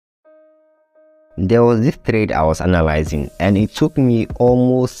There was this trade I was analyzing, and it took me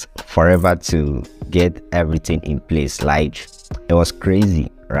almost forever to get everything in place. Like, it was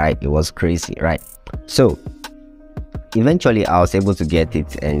crazy, right? It was crazy, right? So eventually I was able to get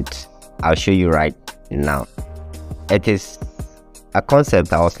it, and I'll show you right now. It is a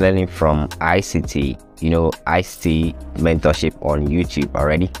concept I was learning from ICT, ICT mentorship on YouTube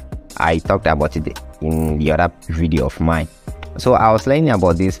already. I talked about it in the other video of mine. So I was learning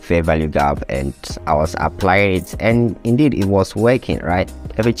about this fair value gap, and I was applying it, and indeed it was working, right?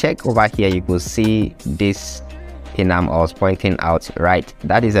 If you check over here, you could see this thing I was pointing out, right?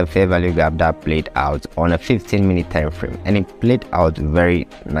 That is a fair value gap that played out on a 15-minute time frame, and it played out very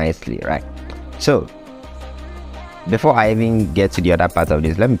nicely, right? So before I even get to the other part of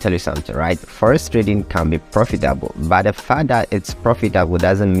this, let me tell you something, right? Forex trading can be profitable, but the fact that it's profitable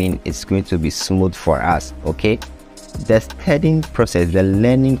doesn't mean it's going to be smooth for us, okay? The studying process, the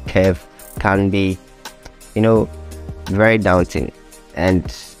learning curve can be, very daunting,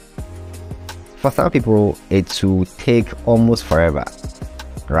 and for some people it will take almost forever,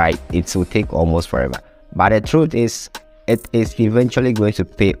 right? It will take almost forever, but the truth is, it is eventually going to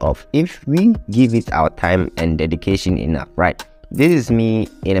pay off if we give it our time and dedication enough, right? This is me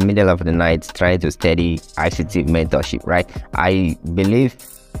in the middle of the night trying to study ICT mentorship, right? I believe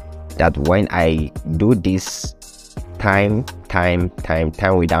that when I do this time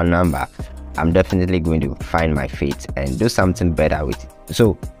without number, I'm definitely going to find my fate and do something better with it.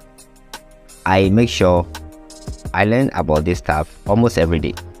 So I make sure I learn about this stuff almost every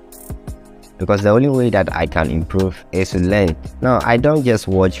day, because the only way that I can improve is to learn. Now, I don't just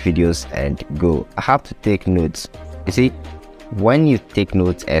watch videos and go. I have to take notes. You see, when you take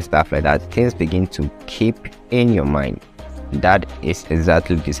notes and stuff like that, things begin to keep in your mind. That is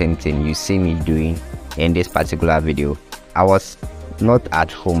exactly the same thing you see me doing in this particular video. I was not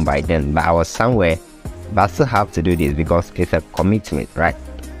at home by then, but I was somewhere, but I still have to do this because it's a commitment, right?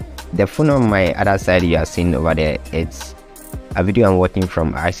 The phone on my other side you are seeing over there, it's a video I'm watching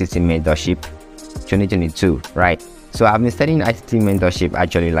from ICT mentorship 2022, right? So I've been studying ICT mentorship,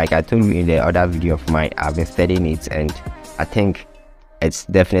 actually, like I told you in the other video of mine. I've been studying it, and I think it's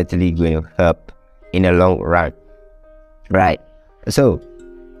definitely going to help in the long run, right? So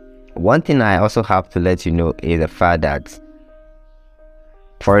one thing I also have to let you know is the fact that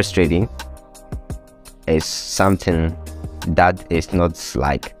forex trading is something that is not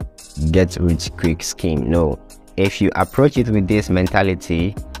like get rich quick scheme. No, if you approach it with this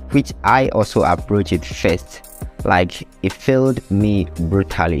mentality, which I also approach it first, like it failed me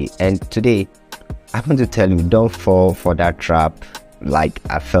brutally, and today I want to tell you, don't fall for that trap like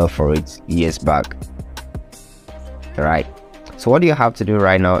I fell for it years back, right? So what you have to do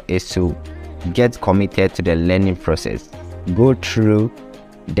right now is to get committed to the learning process. Go through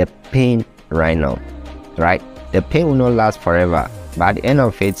the pain right now, right? The pain will not last forever, but at the end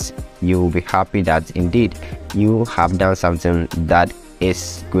of it, you will be happy that indeed you have done something that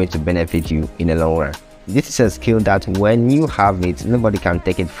is going to benefit you in the long run. This is a skill that when you have it, nobody can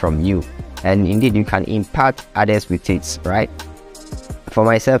take it from you, and indeed you can impact others with it, right? For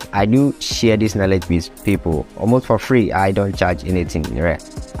myself, I do share this knowledge with people almost for free. I don't charge anything, right?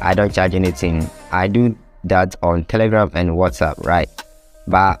 I don't charge anything. I do that on Telegram and WhatsApp, right?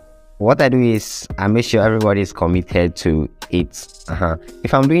 But what I do is I make sure everybody is committed to it.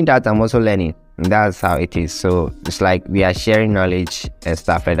 If I'm doing that, I'm also learning. That's how it is. So it's like we are sharing knowledge and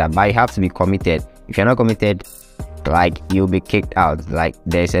stuff like that, but you have to be committed. If you're not committed, like, you'll be kicked out, like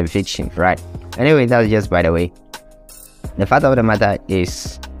there's eviction, right? Anyway, that's just by the way. The fact of the matter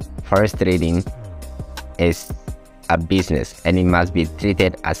is, forex trading is a business, and it must be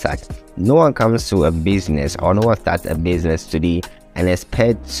treated as such. No one comes to a business, or no one starts a business today and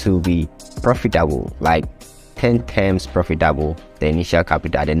expect to be profitable, like 10 times profitable the initial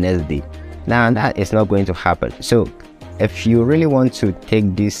capital the next day. Now that is not going to happen. So if you really want to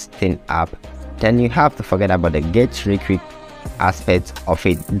take this thing up, then you have to forget about the get rich quick aspect of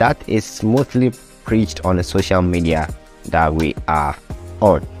it. That is mostly preached on the social media that we are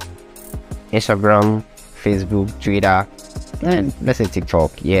on: Instagram, Facebook, Twitter, and let's say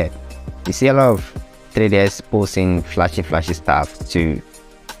TikTok. Yeah, you see a lot of traders posting flashy stuff to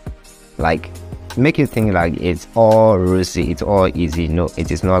like make you think like it's all rosy, it's all easy. No,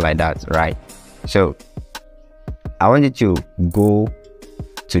 it is not like that, right? So I want you to go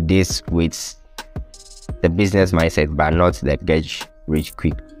to this with the business mindset, but not the get rich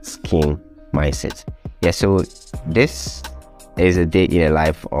quick scheme mindset. Yeah, so this is a day in the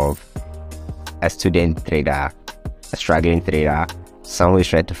life of a student trader, a struggling trader, someone who is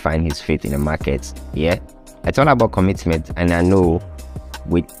trying to find his feet in the market. Yeah, it's all about commitment, and I know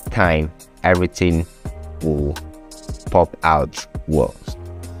with time everything will pop out well.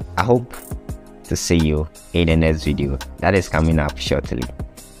 I hope to see you in the next video that is coming up shortly.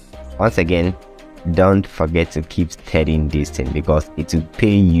 Once again, don't forget to keep studying this thing because it will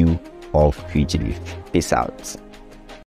pay you off hugely. Peace out.